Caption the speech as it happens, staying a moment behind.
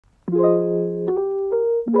So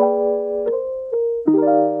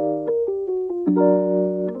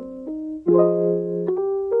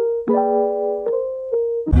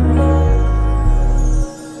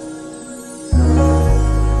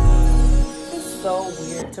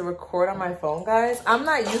weird to record on my phone, guys. I'm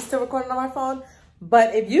not used to recording on my phone,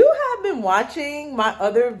 but if you have been watching my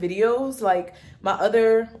other videos, like my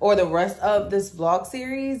other or the rest of this vlog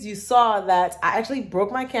series, you saw that I actually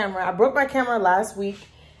broke my camera. I broke my camera last week,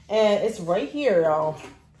 and it's right here, y'all.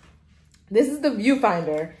 This is the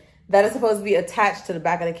viewfinder that is supposed to be attached to the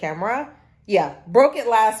back of the camera. Yeah, broke it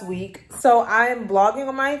last week. So I'm vlogging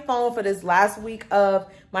on my phone for this last week of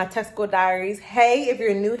my Texaco Diaries. Hey, if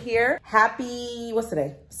you're new here, happy, what's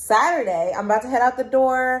today? Saturday. I'm about to head out the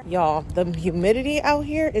door. Y'all, the humidity out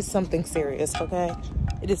here is something serious, okay?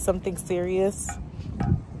 It is something serious.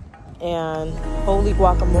 And holy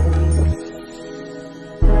guacamole.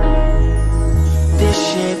 This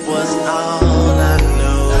shit was all I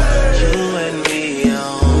knew. You and me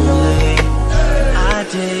only. I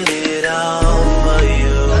did it all for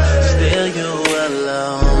you. Still you were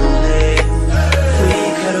lonely. We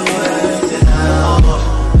could've worked it out,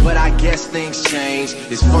 but I guess things change.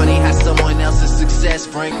 It's funny how someone else's success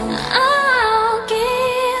brings. I'll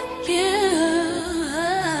give you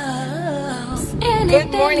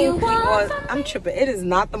Good morning, people. I'm tripping. It is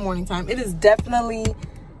not the morning time. It is definitely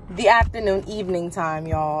the afternoon, evening time,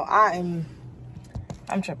 y'all. I'm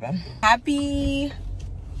tripping. Happy,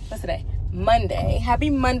 what's today? Monday. Happy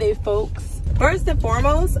Monday, folks. First and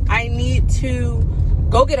foremost, I need to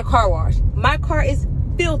go get a car wash. My car is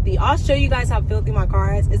filthy. I'll show you guys how filthy my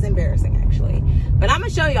car is. It's embarrassing, actually. But I'm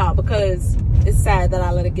gonna show y'all because it's sad that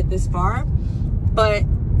I let it get this far. But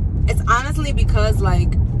it's honestly because,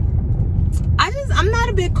 like, I'm not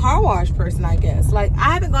a big car wash person, I guess. Like,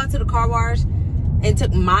 I haven't gone to the car wash and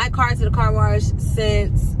took my car to the car wash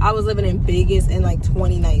since I was living in Vegas in like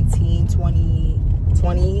 2019,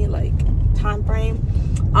 2020, like time frame.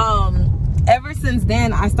 Ever since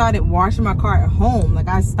then, I started washing my car at home. Like,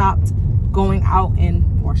 I stopped going out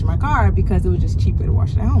and washing my car because it was just cheaper to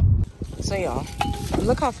wash it at home. So y'all,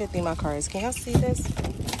 look how filthy my car is. Can y'all see this?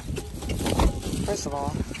 First of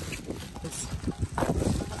all,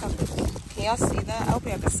 can y'all see that? I hope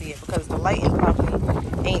y'all can see it because the lighting probably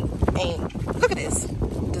ain't. Look at this.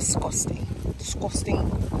 Disgusting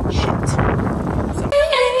shit. So.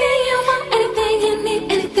 anything you want, anything you need,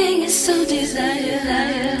 anything you so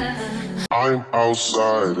desire. I'm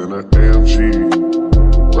outside in an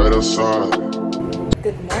AMG, right outside.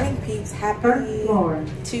 Good morning, peeps. Happy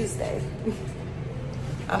Tuesday.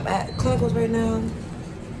 I'm at Clinicals right now,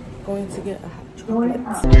 going to get a hot chocolate.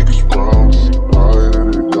 Niggas brown, high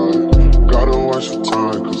and they die. Gotta watch the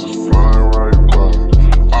time, cause it's flying right by.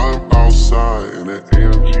 I'm outside in an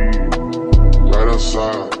AMG, right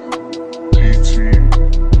outside. TT,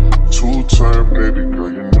 two-turn baby girl,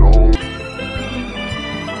 you know.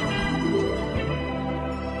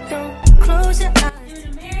 Don't close your eyes.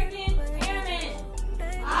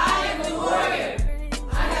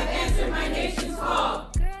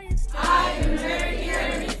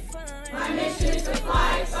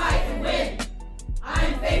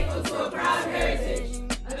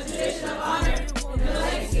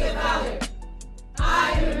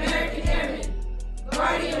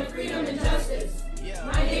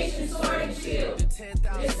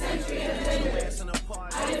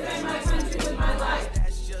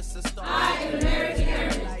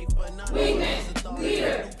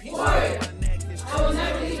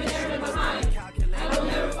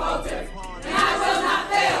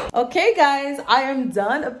 Okay, guys, I am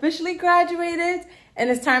done, officially graduated, and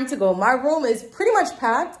it's time to go. My room is pretty much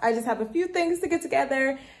packed. I just have a few things to get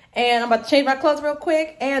together, and I'm about to change my clothes real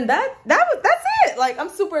quick, and that's it. Like, I'm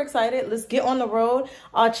super excited. Let's get on the road.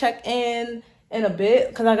 I'll check in a bit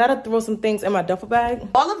because I gotta throw some things in my duffel bag.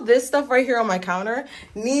 All of this stuff right here on my counter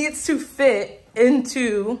needs to fit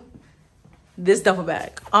into this duffel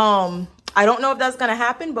bag. I don't know if that's gonna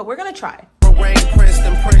happen, but we're gonna try.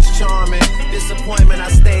 Princeton, Prince Charming. Disappointment, I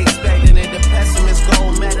stay expecting it. The pessimists,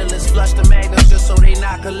 gold medalists, flush the magnums just so they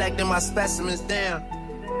not collecting my specimens down.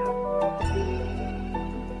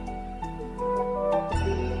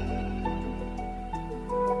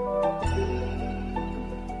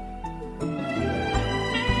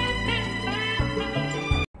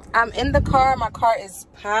 I'm in the car. My car is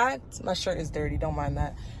packed. My shirt is dirty. Don't mind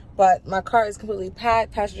that. but my car is completely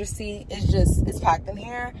packed. Passenger seat is it's packed in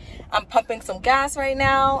here. I'm pumping some gas right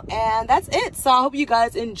now, and that's it. So I hope you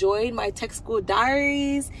guys enjoyed my tech school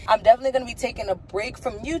diaries. I'm definitely going to be taking a break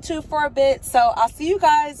from YouTube for a bit, so I'll see you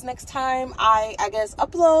guys next time I guess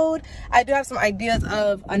upload. I do have some ideas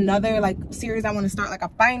of another like series I want to start, like a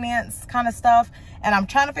finance kind of stuff, and I'm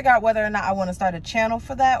trying to figure out whether or not I want to start a channel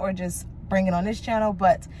for that or just bring it on this channel.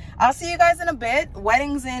 But I'll see you guys in a bit.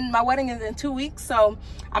 My wedding is in 2 weeks, so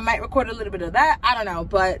I might record a little bit of that. I don't know,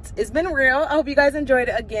 but it's been real. I hope you guys enjoyed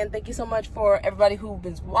it. Again, thank you so much for everybody who's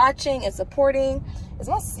been watching and supporting. Is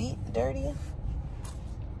my seat dirty?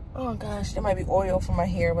 Oh gosh, there might be oil for my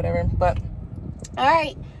hair, whatever. But all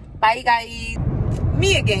right, bye guys.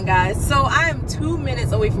 Me again, guys. So I am 2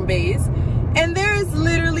 minutes away from Bays, and there is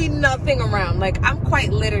literally nothing around. Like, I'm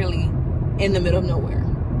quite literally in the middle of nowhere.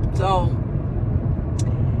 So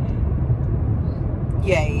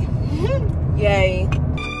yay. Yay.